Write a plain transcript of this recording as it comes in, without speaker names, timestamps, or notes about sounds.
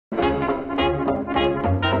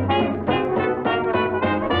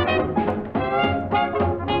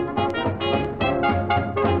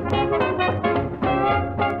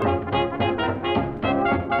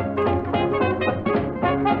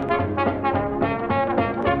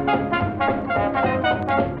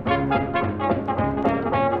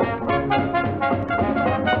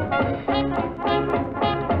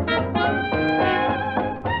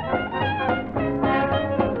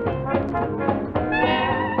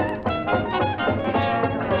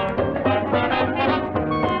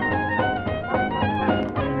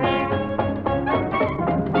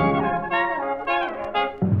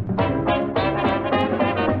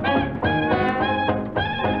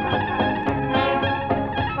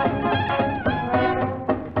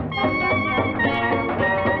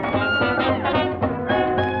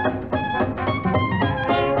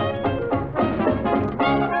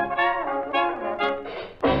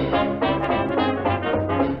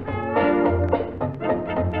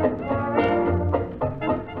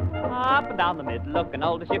down the middle, looking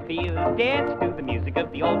old as you feel. Dance to the music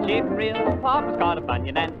of the old chicken reel. Papa's got a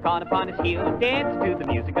bunion and a corn upon his heel. Dance to the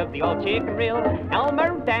music of the old chicken reel.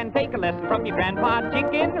 Elmer and Dan, take a lesson from your grandpa,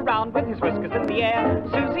 jigging around with his whiskers in the air.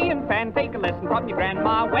 Susie and Fan, take a lesson from your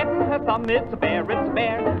grandma, wetting her thumb, it's a bear, it's a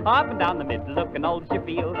bear. Up and down the middle, looking old as you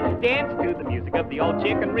feel. Dance to the music of the old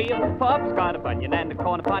chicken reel. Papa's got a bunion and a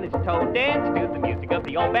corn upon his toe. Dance to the music of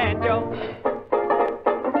the old banjo.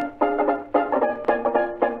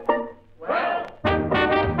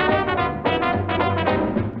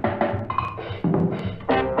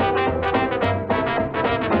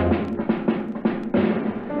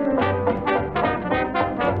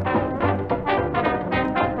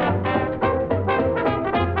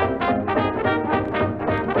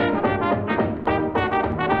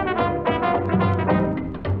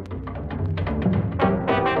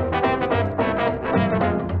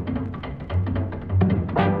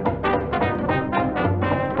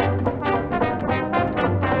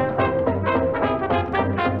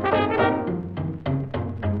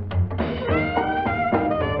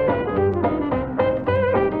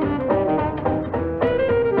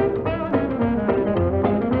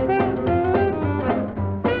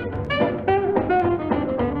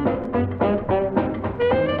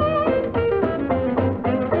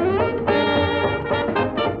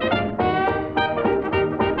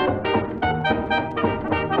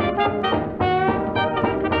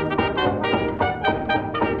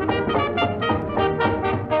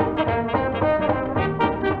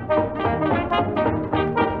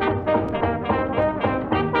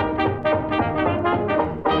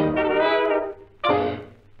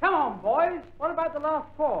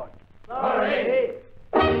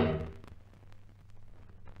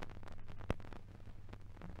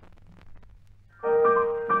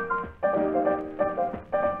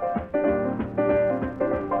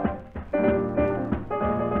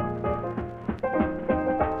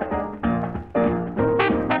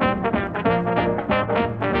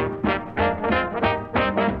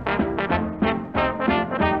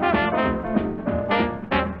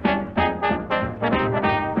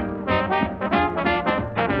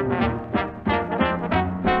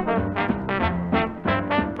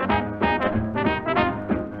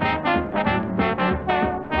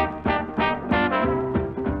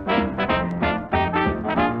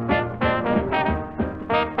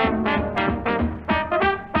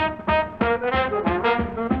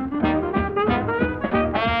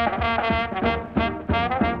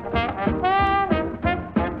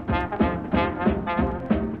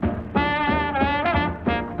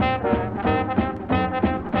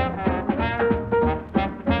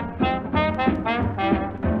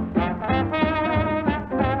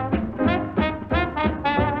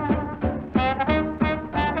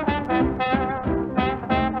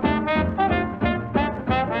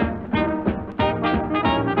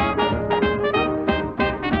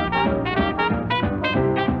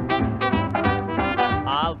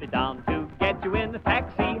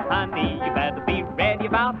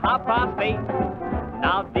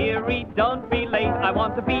 Now, dearie, don't be late. I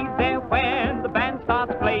want to be there when the band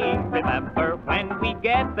starts playing. Remember, when we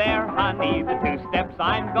get there, honey, the two steps,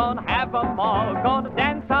 I'm gonna have 'em all. Gonna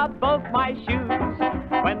dance out both my shoes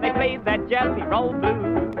when they play that Jelly Roll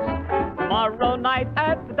Blues. Tomorrow night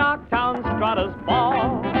at the Darktown Strutters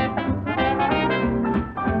Ball.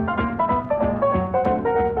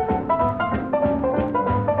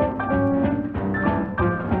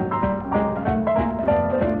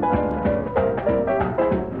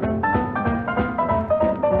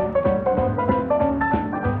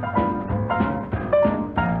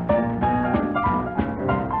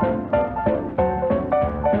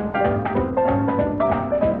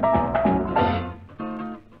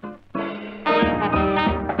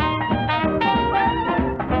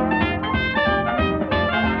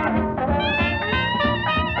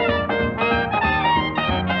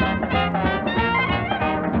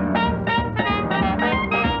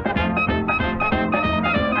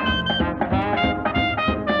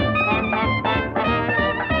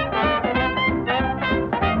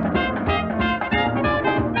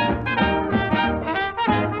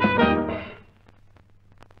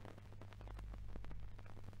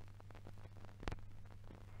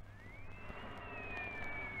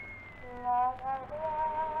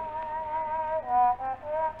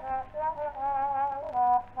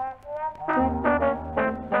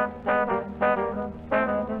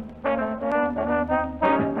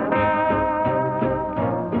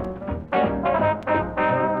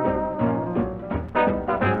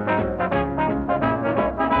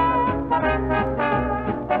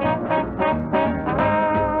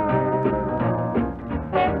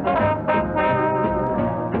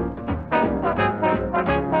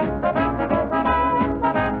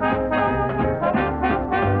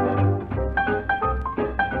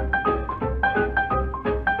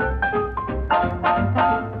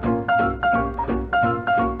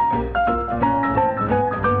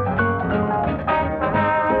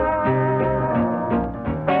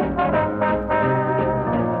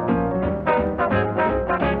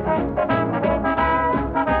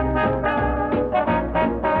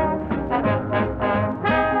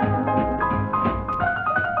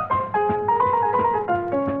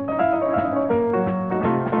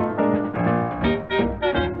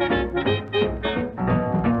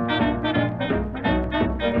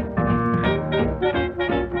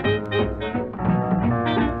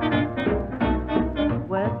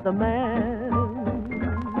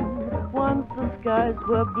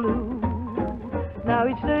 were blue. Now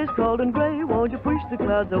each day is cold and gray, won't you push the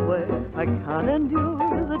clouds away? I can't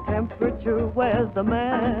endure the temperature, where's the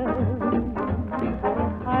man?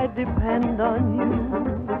 I depend on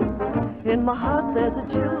you. In my heart there's a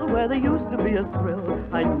chill where there used to be a thrill.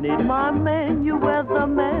 I need my man, you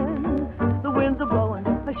weatherman. The winds are blowing,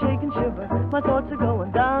 I shake and shiver. My thoughts are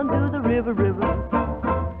going down to the river.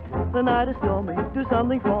 The night is stormy, do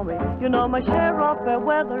something for me. You know my share of fair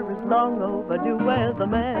weather is long overdue.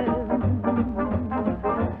 Weatherman,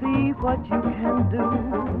 see what you can do.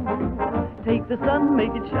 Take the sun,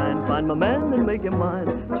 make it shine. Find my man and make him mine.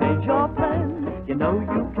 Change your plan, you know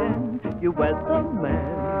you can. You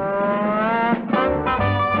weatherman.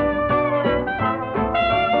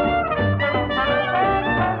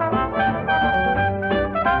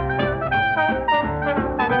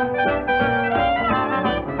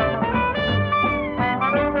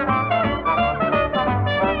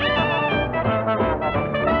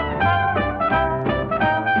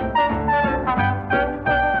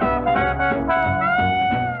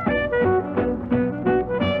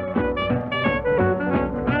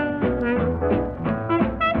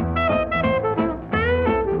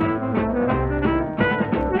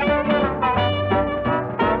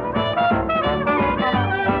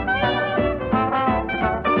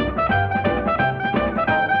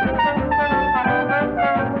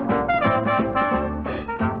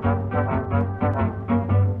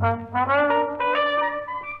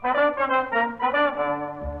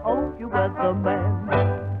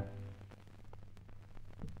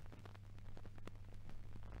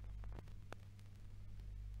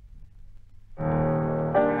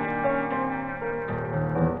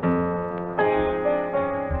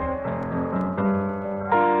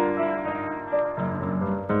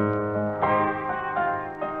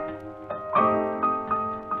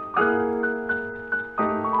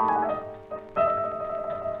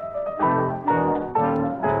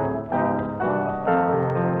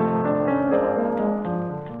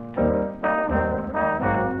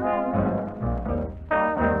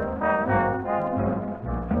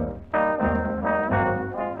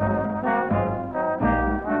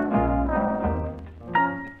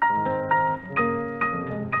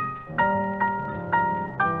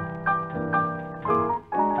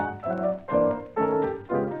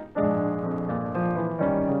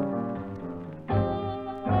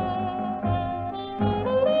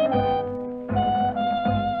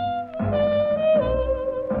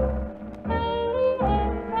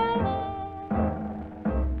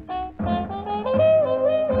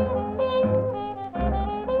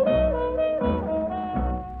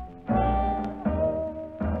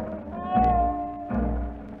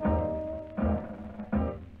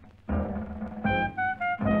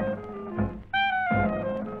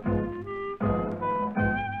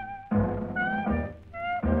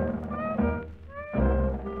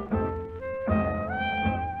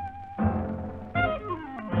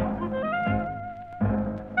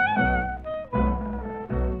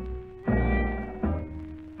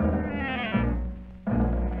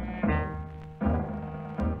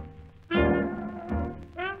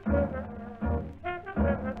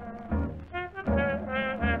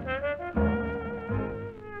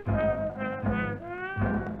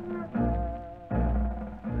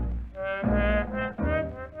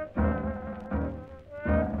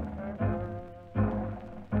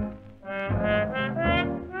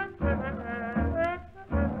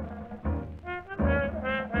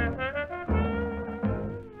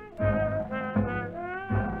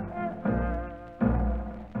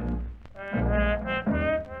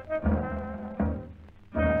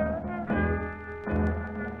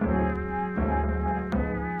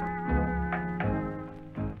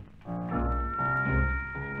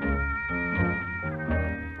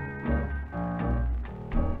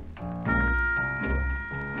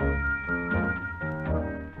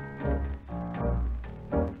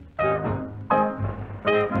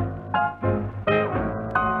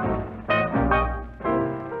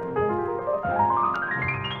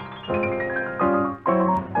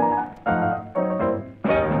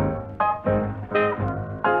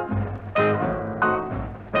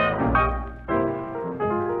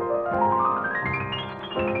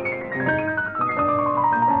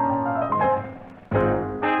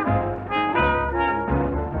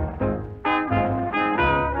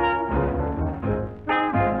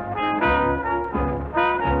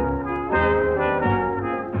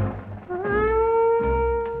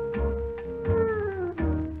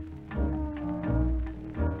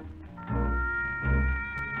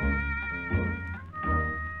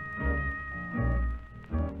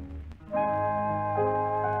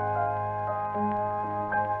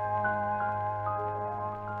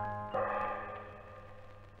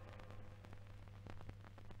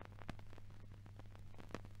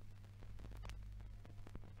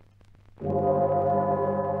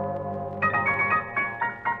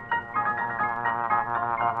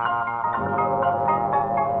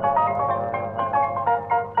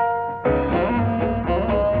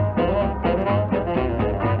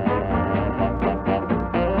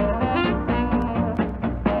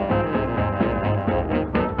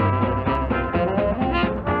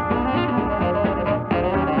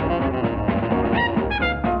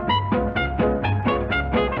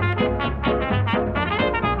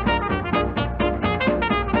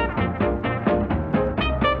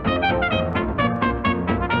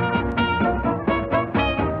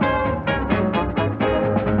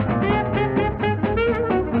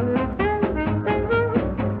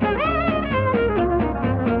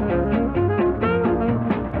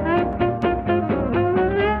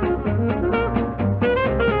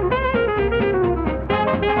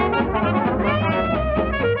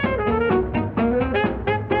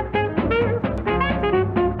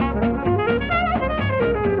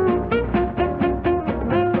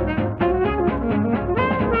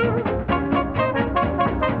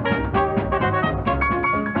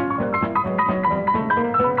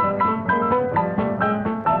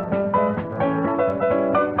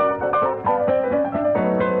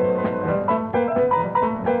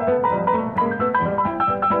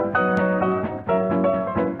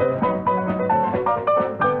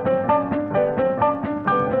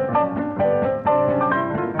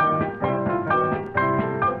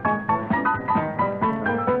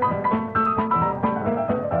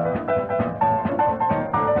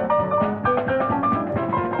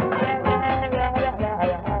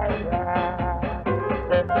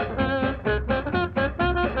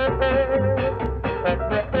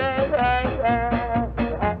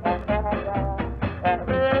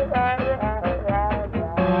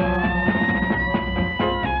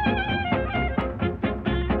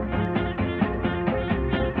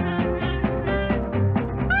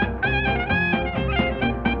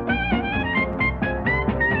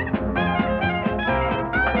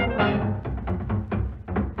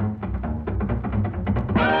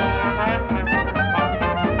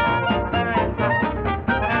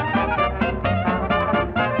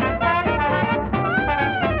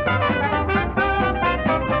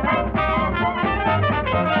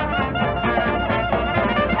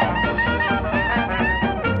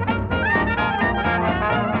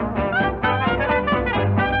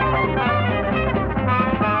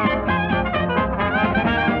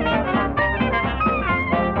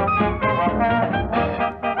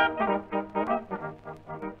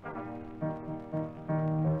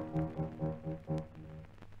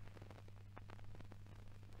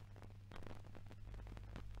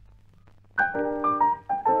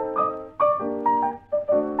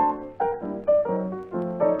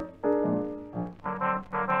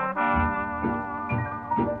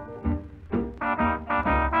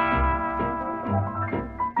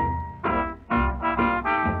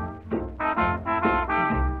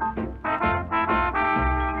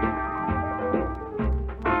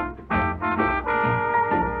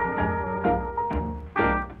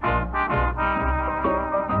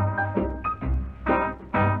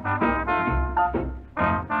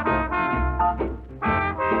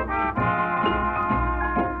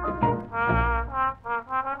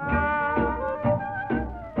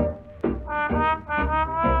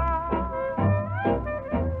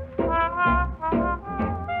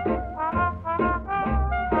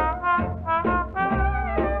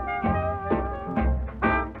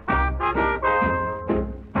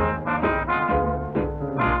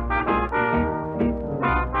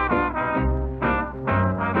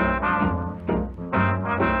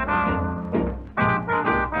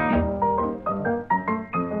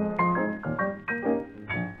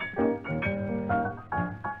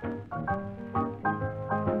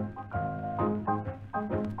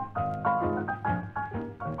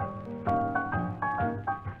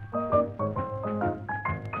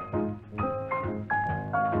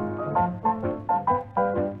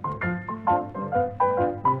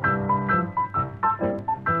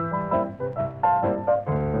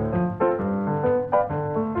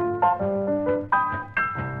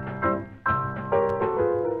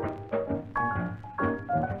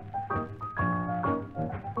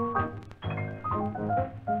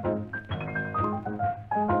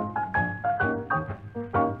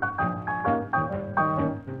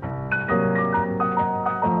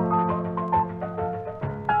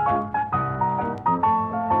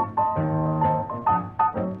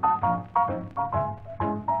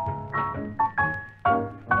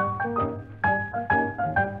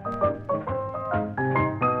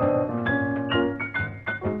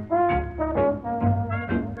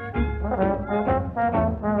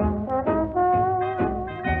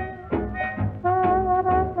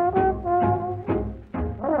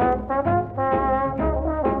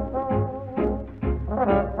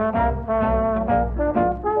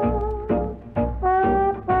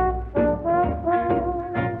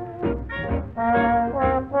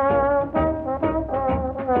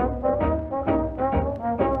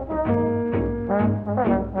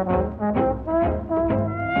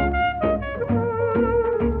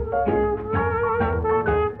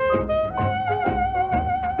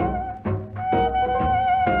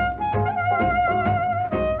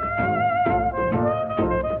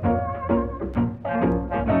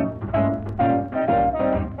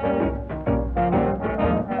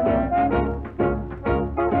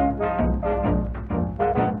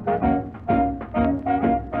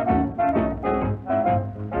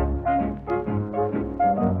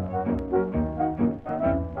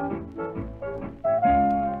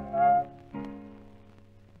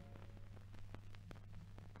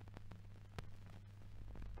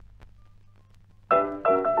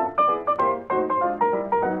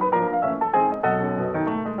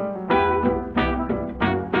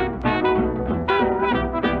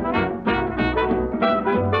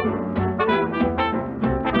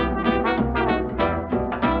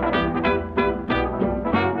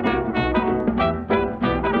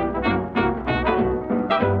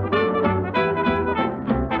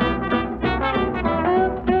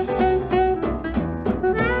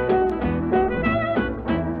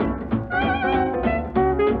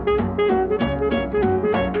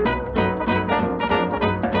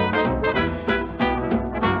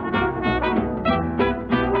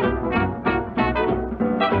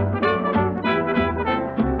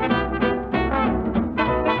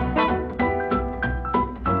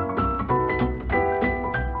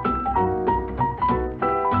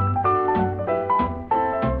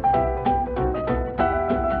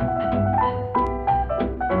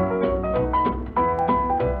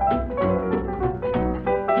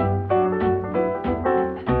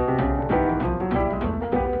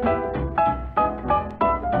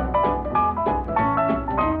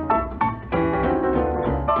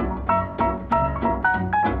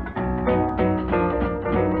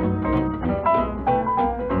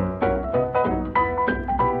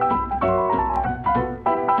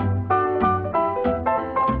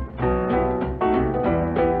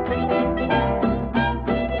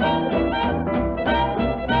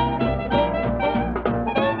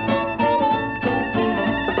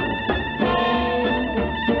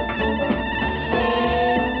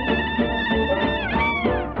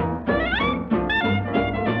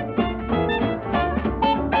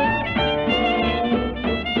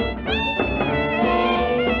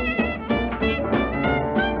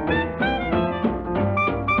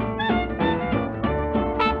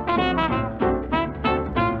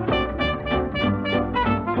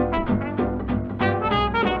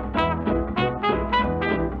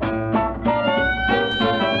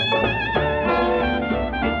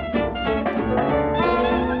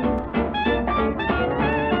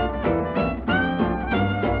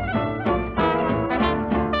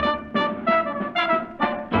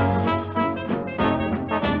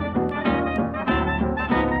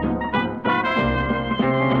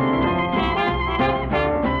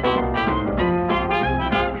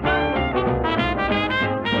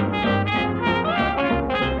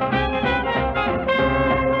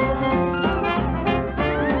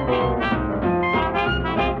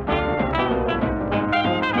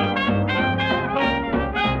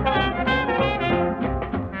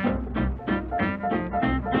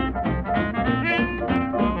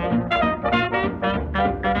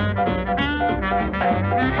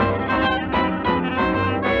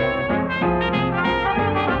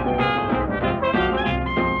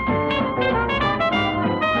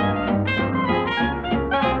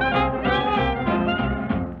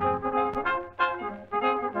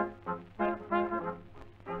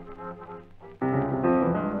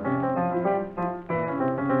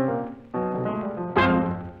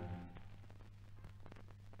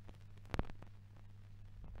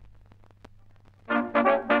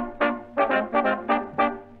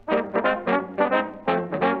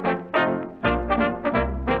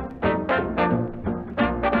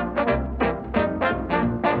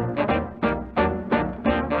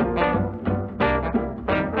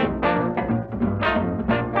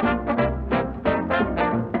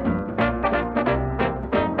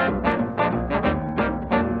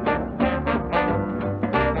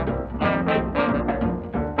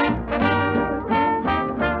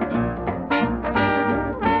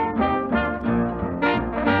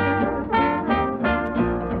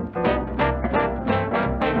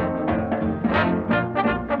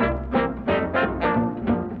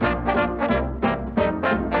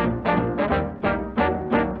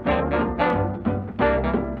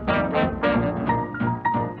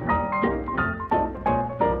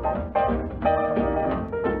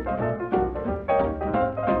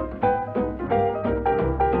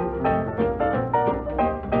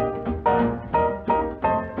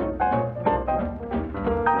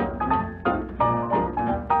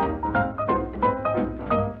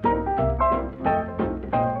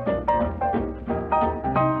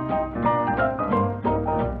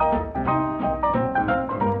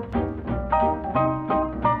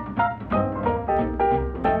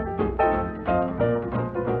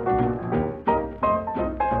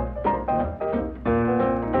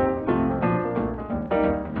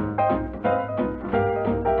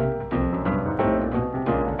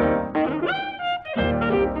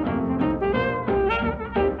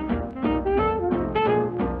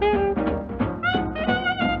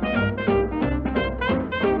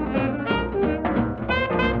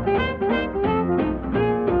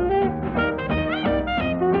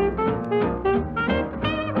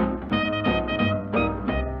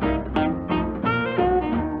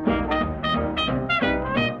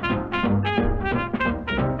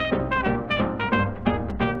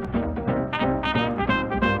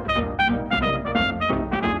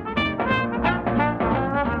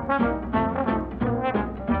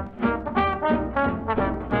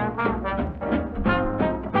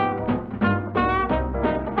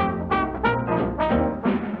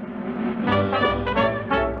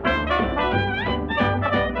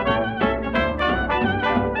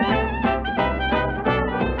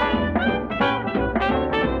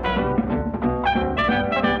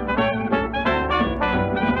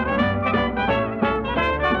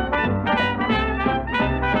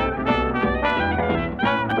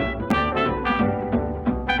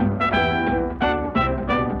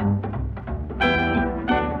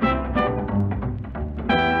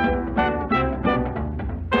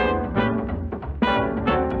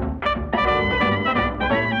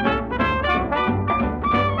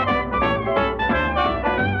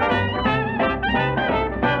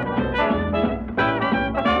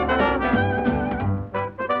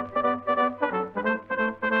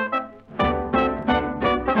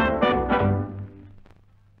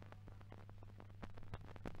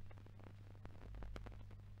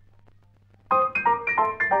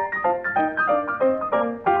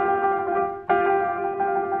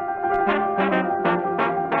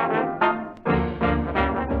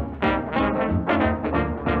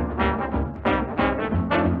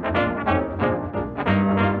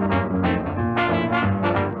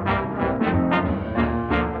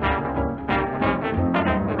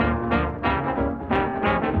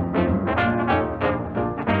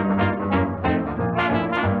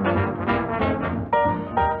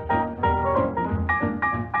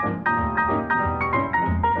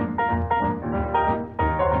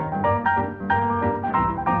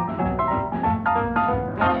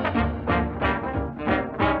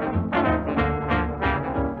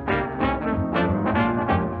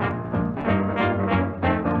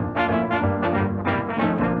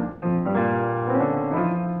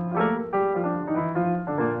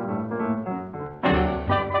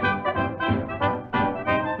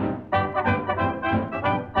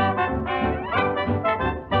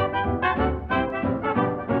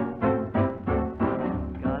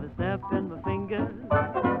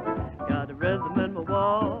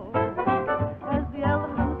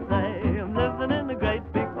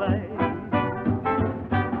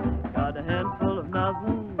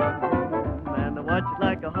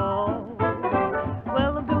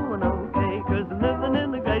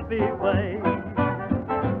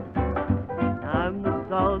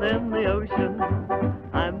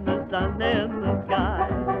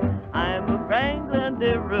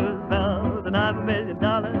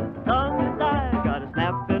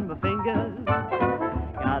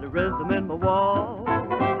 prism in my wall.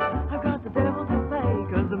 I've got the devil to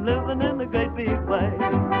pay, 'cause I'm living in a great big way.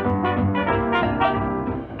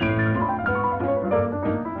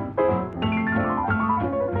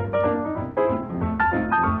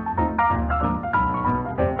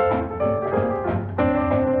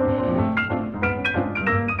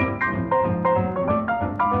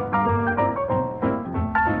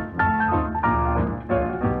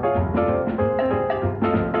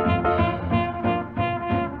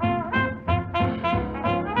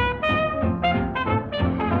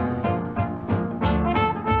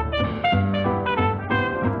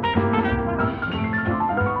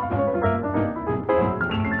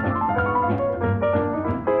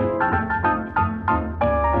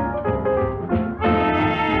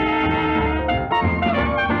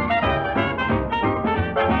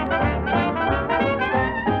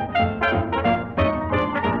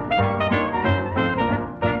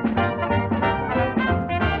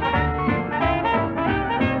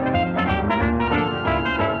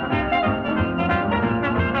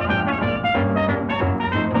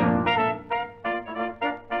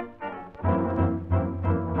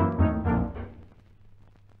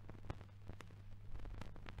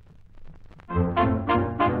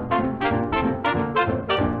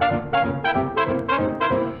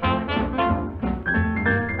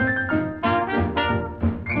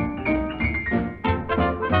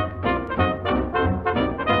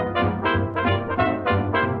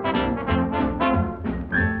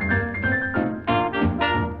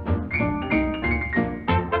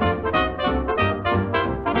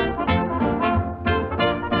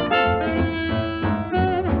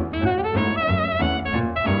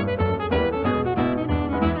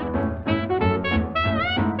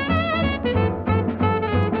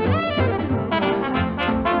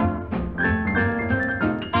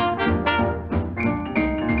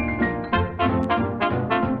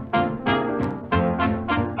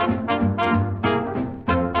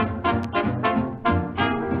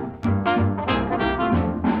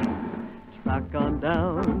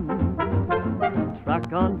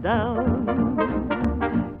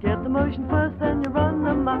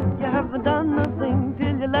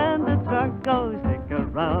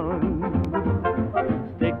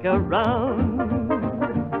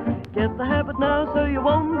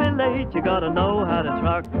 You gotta know how to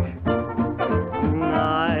truck.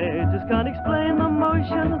 I just can't explain the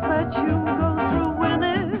motions that you go through in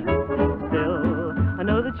it. Still, I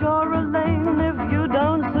know that you're a lame if you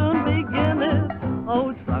don't soon begin it.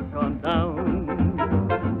 Oh, truck on down,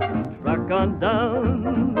 truck on down.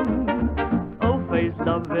 Oh, face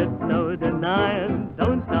love it, no denying.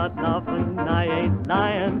 Don't start laughing, I ain't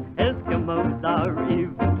lying. Eskimos are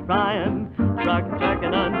even trying.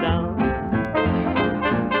 Trucking on down.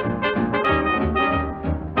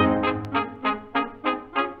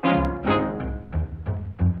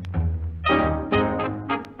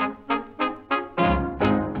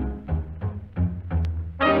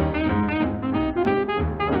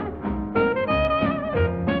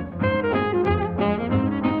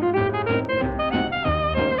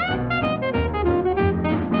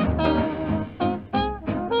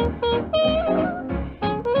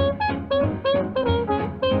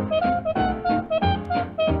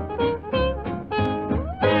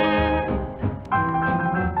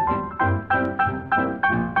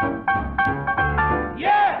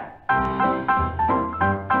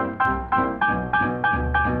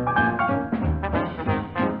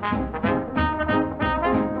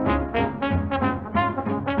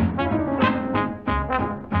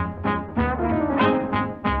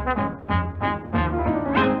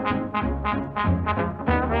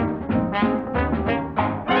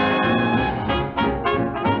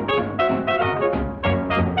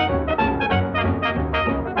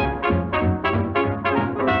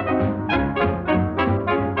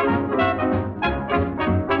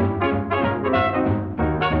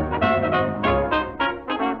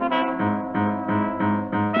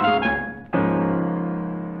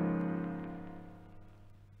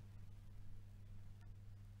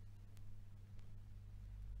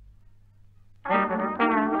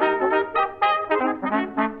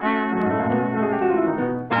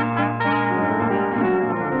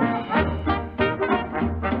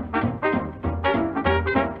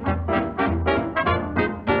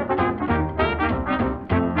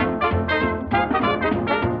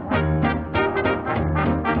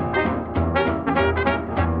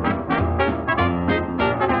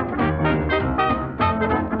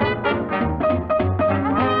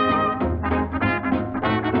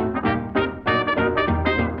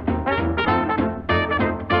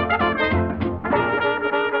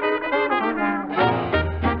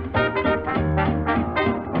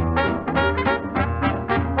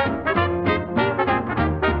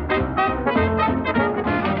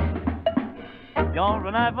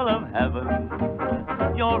 an eye full of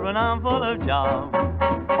heaven. You're an arm full of charm.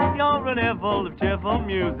 You're an ear full of cheerful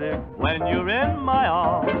music when you're in my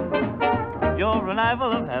arms. You're an eye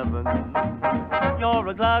full of heaven. You're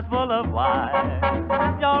a glass full of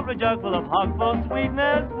wine. You're a jug full of hogful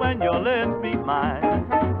sweetness when your lips meet mine.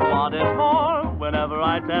 What is more, whenever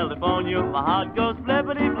I telephone you, my heart goes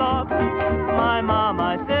flippity-flop. My mom,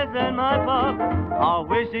 my sis, and my pop are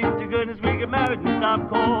wishing to goodness we get married and stop,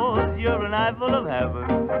 'cause you're an eye full of heaven.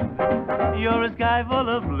 You're a sky full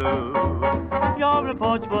of blue. You're a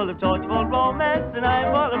porch full of torchful romance, and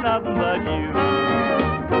I'm full of nothing but you.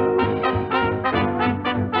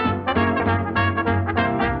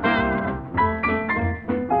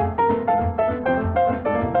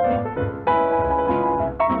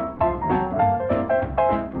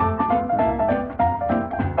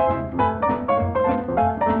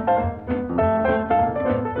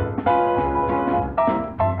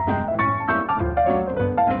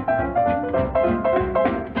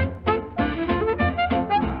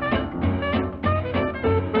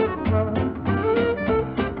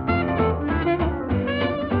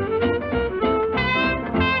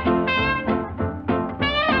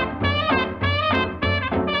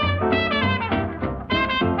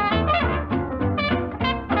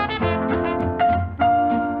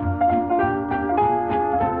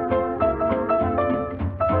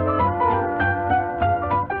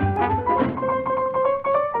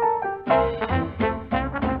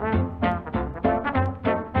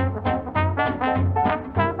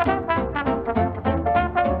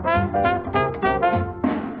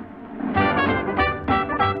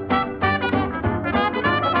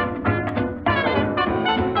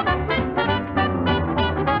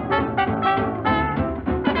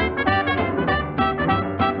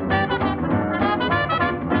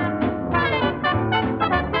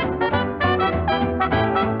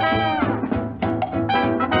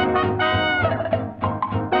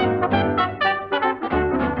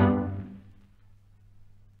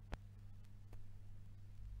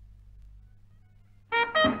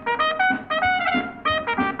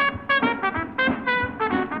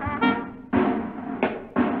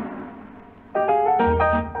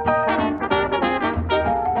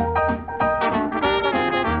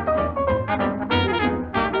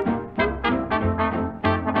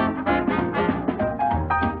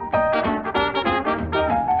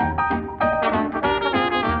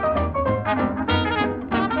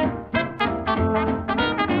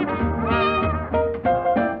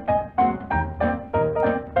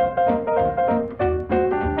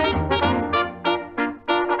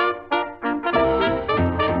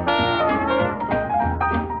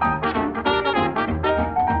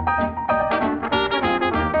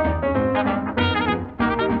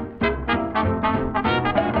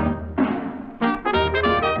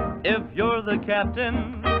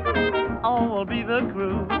 Captain, all will be the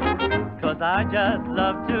crew, 'cause I just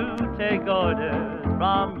love to take orders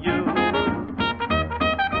from you.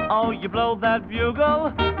 Oh, you blow that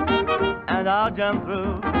bugle, and I'll jump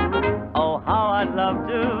through. Oh, how I'd love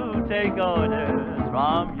to take orders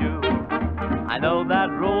from you. I know that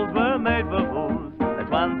rules were made for fools, that's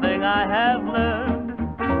one thing I have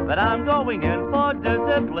learned, but I'm going in for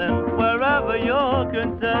discipline wherever you're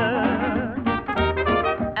concerned.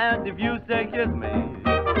 And if you say kiss me,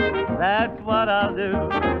 that's what I'll do,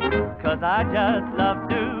 'cause I just love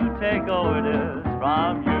to take orders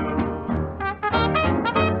from you.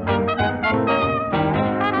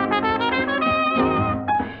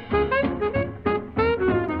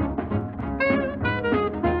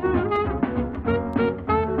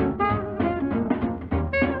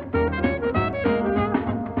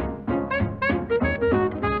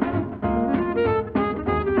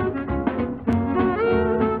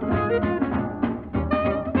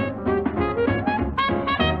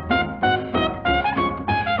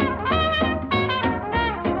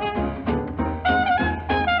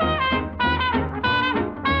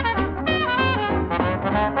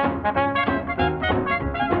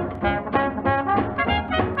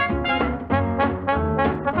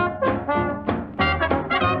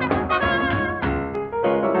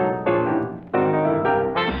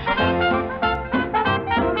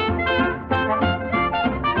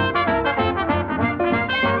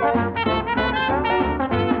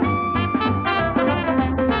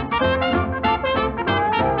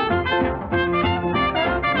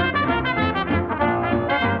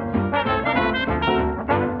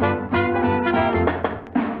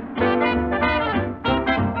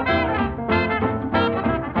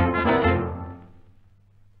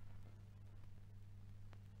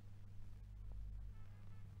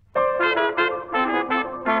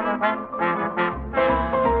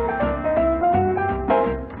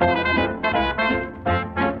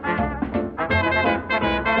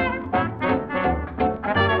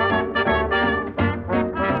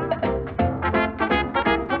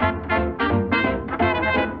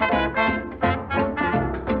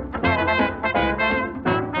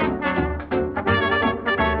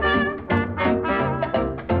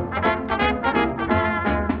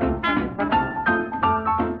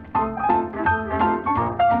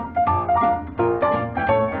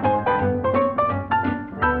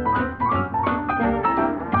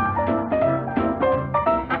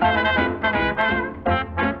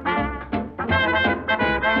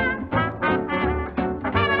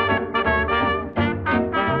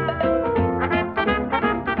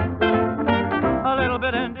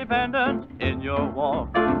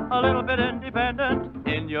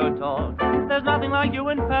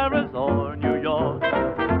 or New York.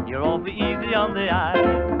 You're awfully easy on the eye.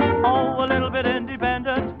 Oh, a little bit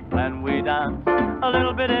independent when we dance. A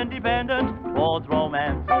little bit independent towards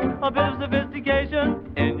romance. A bit of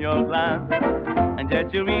sophistication in your glance. And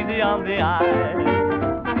yet you're easy on the eye.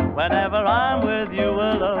 Whenever I'm with you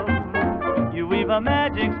alone, you weave a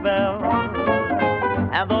magic spell.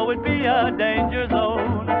 And though it be a danger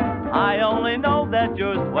zone, I only know that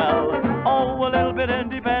you're swell. Oh, a little bit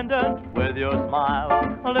independent with your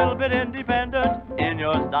smile. A little bit independent in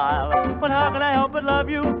your style. But how can I help but love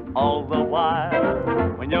you all the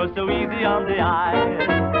while when you're so easy on the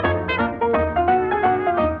eye?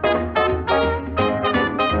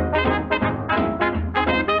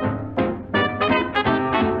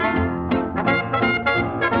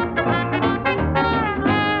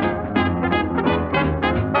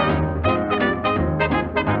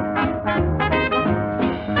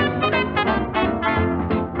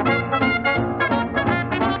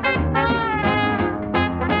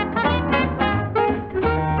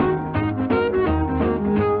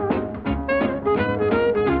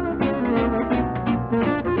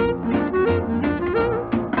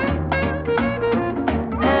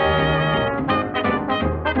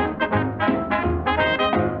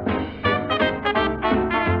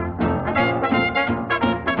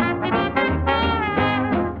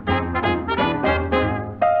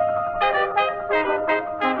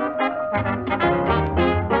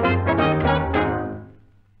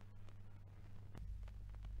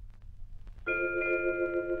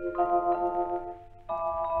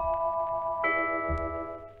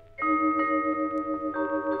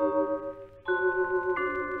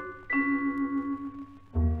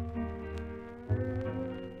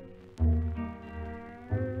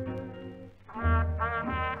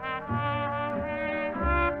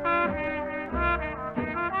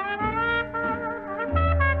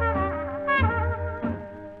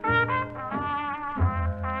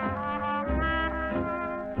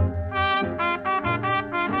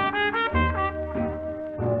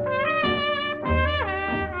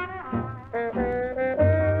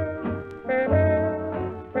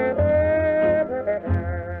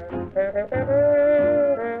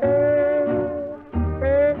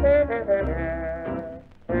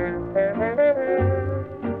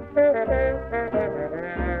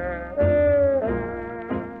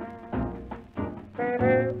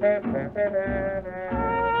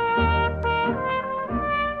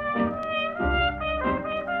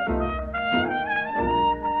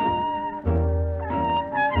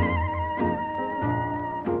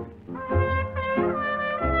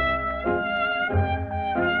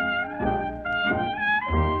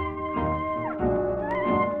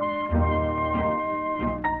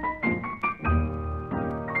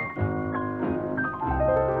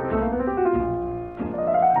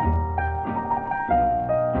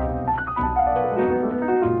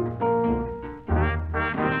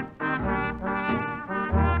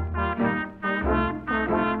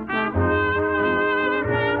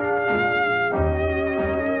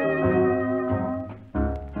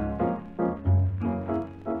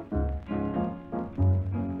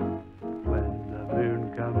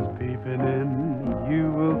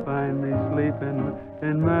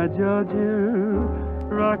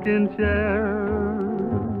 Rocking chair.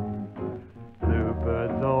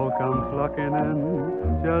 Bluebirds all come flocking in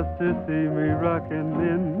just to see me rocking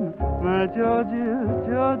in my Georgia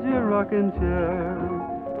rocking chair.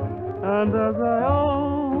 And as I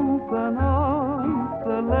open up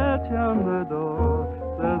the latch on the door,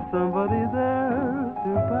 there's somebody there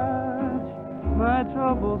to patch my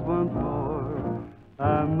troubles once more.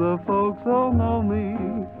 And the folks all know me,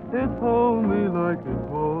 it's hold me like it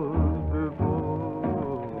was before.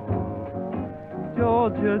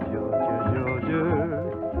 Georgia,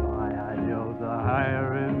 my ideals are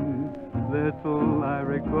hiring. Little I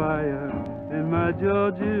require in my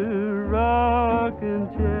Georgia rocking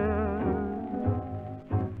chair.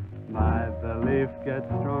 My belief gets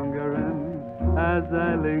stronger and as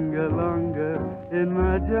I linger longer in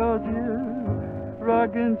my Georgia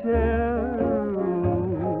rocking chair.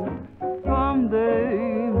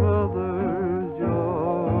 Someday, Mother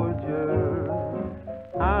Georgia,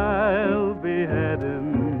 I'll be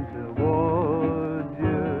heading towards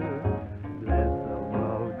you. Let the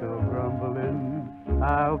world go grumbling,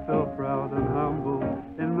 I'll feel proud and humble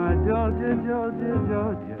in my Georgia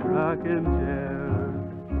rocking chair.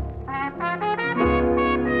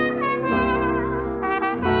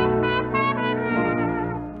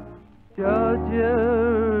 Georgia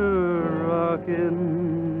rocking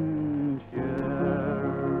chair.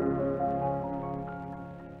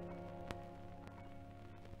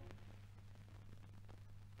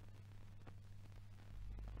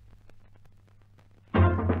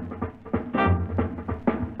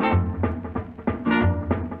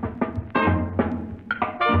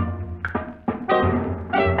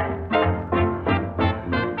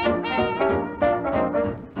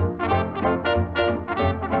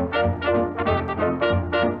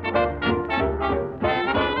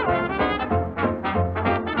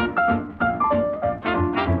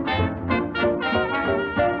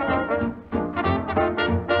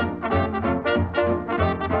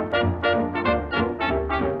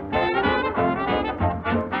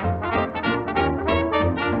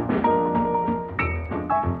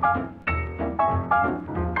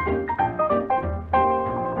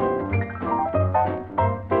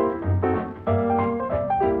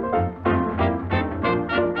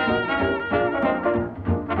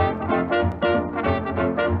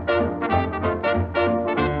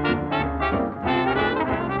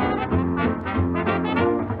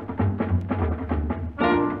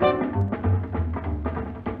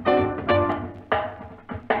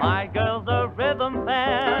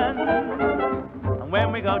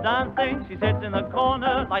 nothing. She sits in the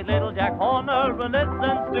corner like little Jack Horner and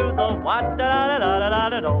listens to the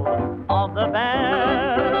what-da-da-da-da-da-da-do of the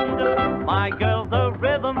band. My girl's a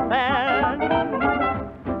rhythm fan.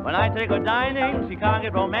 When I take her dining, she can't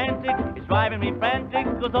get romantic. It's driving me frantic,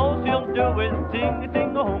 'cause all she'll do is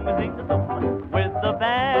sing-a-ting-a-hong, sing-a-song with the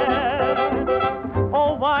band.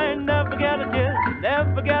 Oh, I never get a kiss,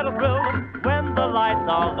 never get a thrill when the lights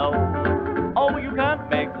are low. Oh, you can't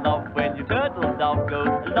make love when your turtle dove goes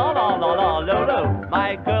la-la-la-la-lo-lo.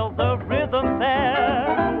 My girl's a rhythm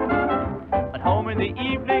fan. At home in the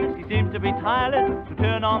evening, she seems to be tireless. She'll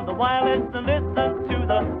turn on the wireless and listen to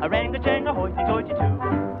the harangue-a-chang-a-hoity-toity-too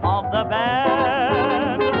of the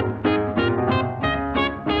band.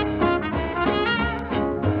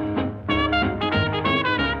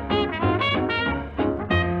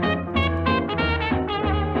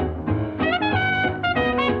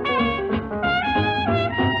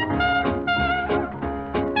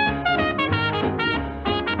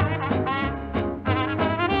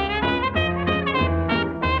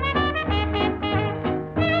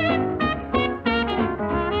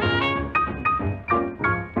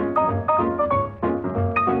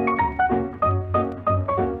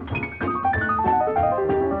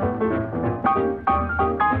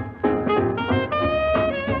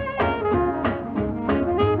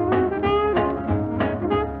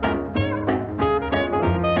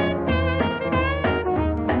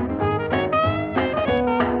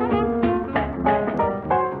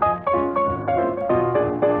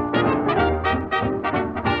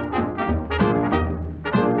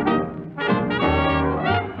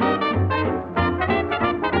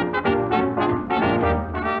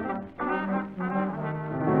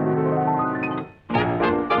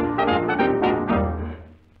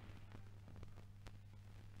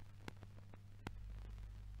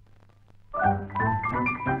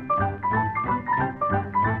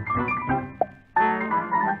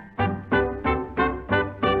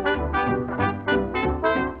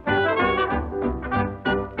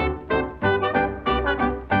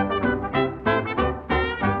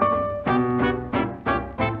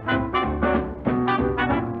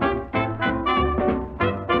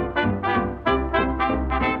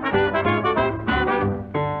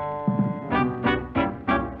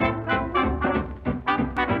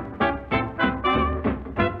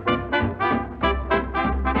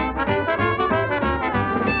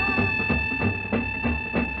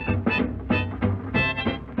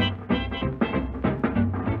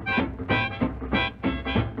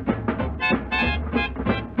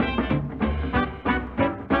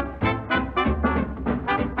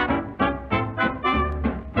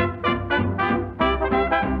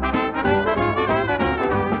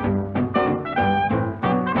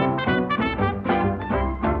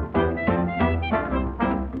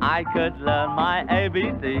 I could learn my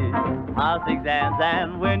ABC, pass exams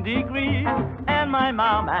and win degrees, and my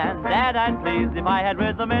mom and dad I'd please if I had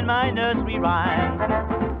rhythm in my nursery rhymes.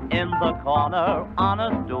 In the corner on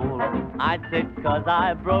a stool, I'd sit 'cause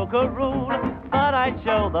I broke a rule, but I'd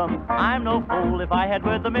show them I'm no fool if I had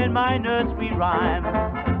rhythm in my nursery rhymes.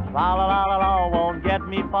 Tra-la-la-la-la won't get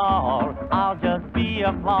me far, I'll just be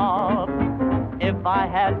a flop. If I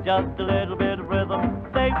had just a little bit of rhythm,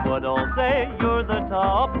 they would all say you're the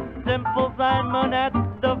top. Simple Simon at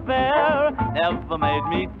the fair never made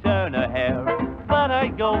me turn a hair, but I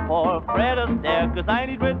go for Fred Astaire 'cause I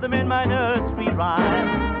need rhythm in my nursery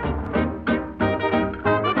rhyme.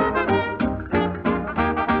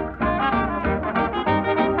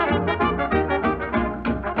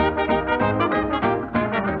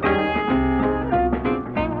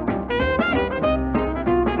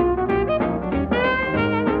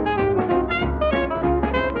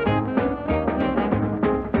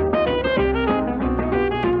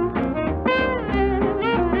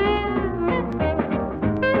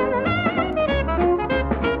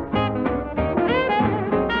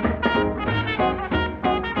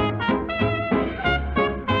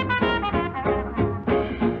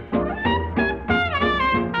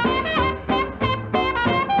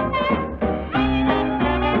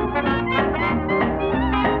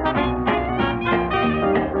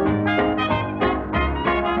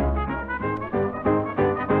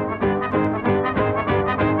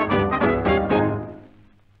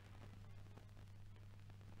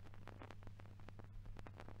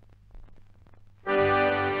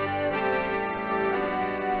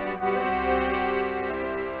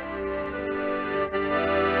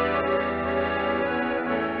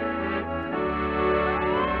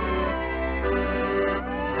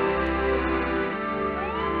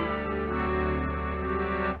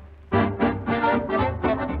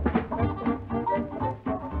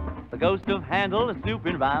 ghost of Handel is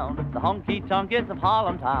snooping round the honky-tonkies of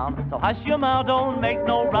Harlem town. So hush your mouth, don't make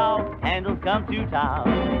no row, Handel's come to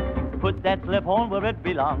town. Put that slip horn where it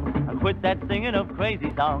belongs, and quit that singing of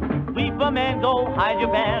crazy songs. Sweep 'em and go hide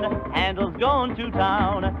your band, Handel's going to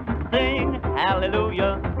town. Sing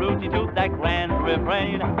hallelujah, Ruthie Tooth, that grand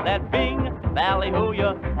refrain, that bing,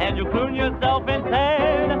 ballyhooya, and you croon yourself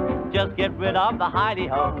insane. Just get rid of the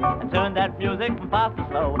hidey-ho and turn that music from fast to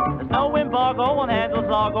slow. There's no embargo on Handel's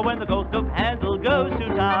logo when the ghost of Handel goes to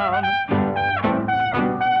town.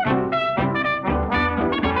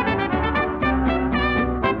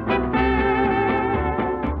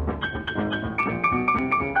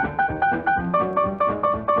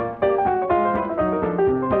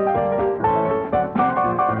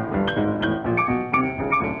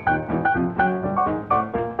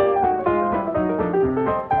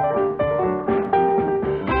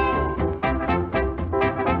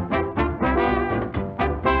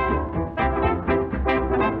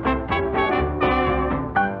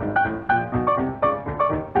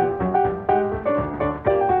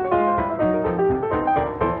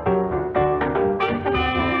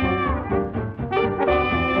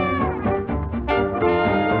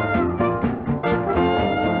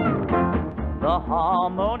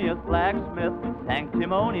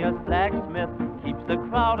 Sanctimonious blacksmith keeps the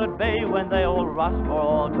crowd at bay when they all rush for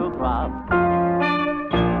autographs.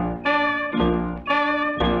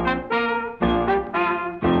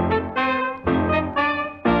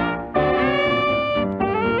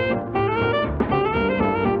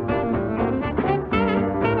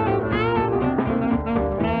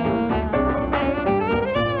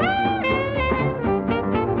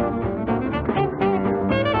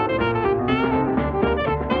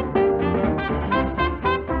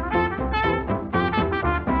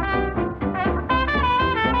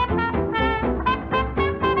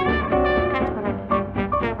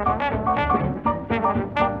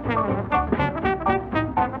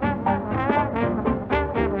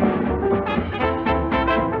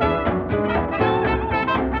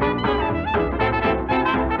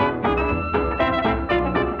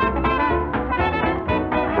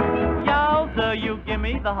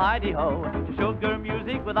 Hidey-ho, to sugar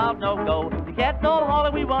music without no go. To get no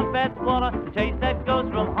holler, we want bad water to chase that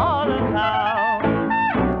ghost from Harlem town.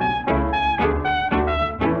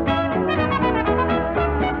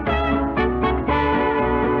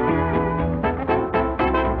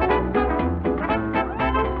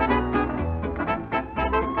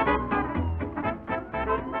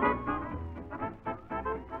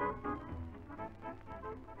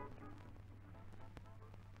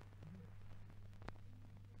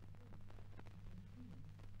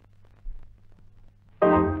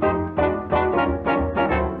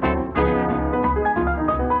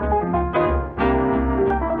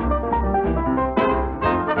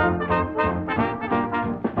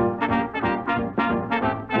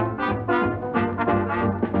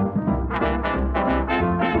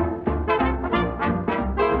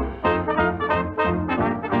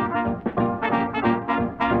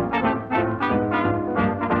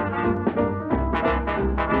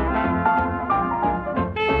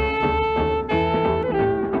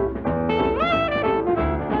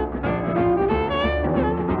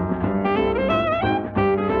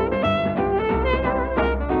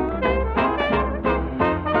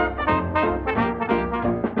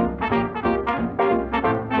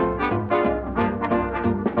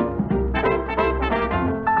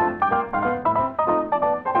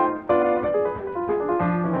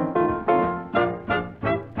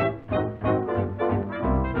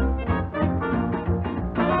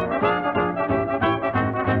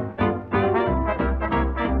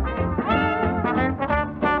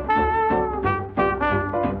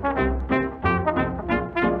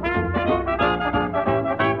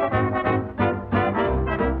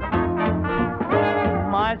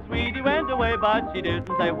 But she didn't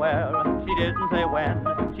say where, she didn't say when,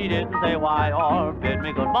 she didn't say why, or bid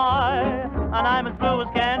me goodbye, and I'm as blue as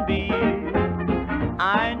can be.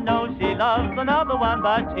 I know she loves another one,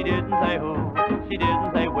 but she didn't say who, she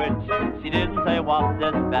didn't say which, she didn't say what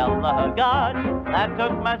this fella got that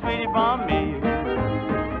took my sweetie from me.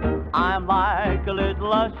 I'm like a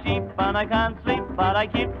little sheep and I can't sleep, but I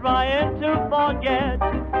keep trying to forget.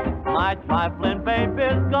 My trifling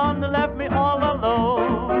baby's gone and left me all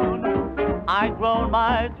alone. I'd grown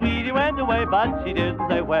my sweetie went away, but she didn't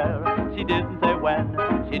say where, she didn't say when,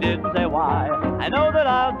 she didn't say why. I know that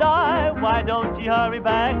I'll die, why don't she hurry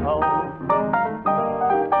back home?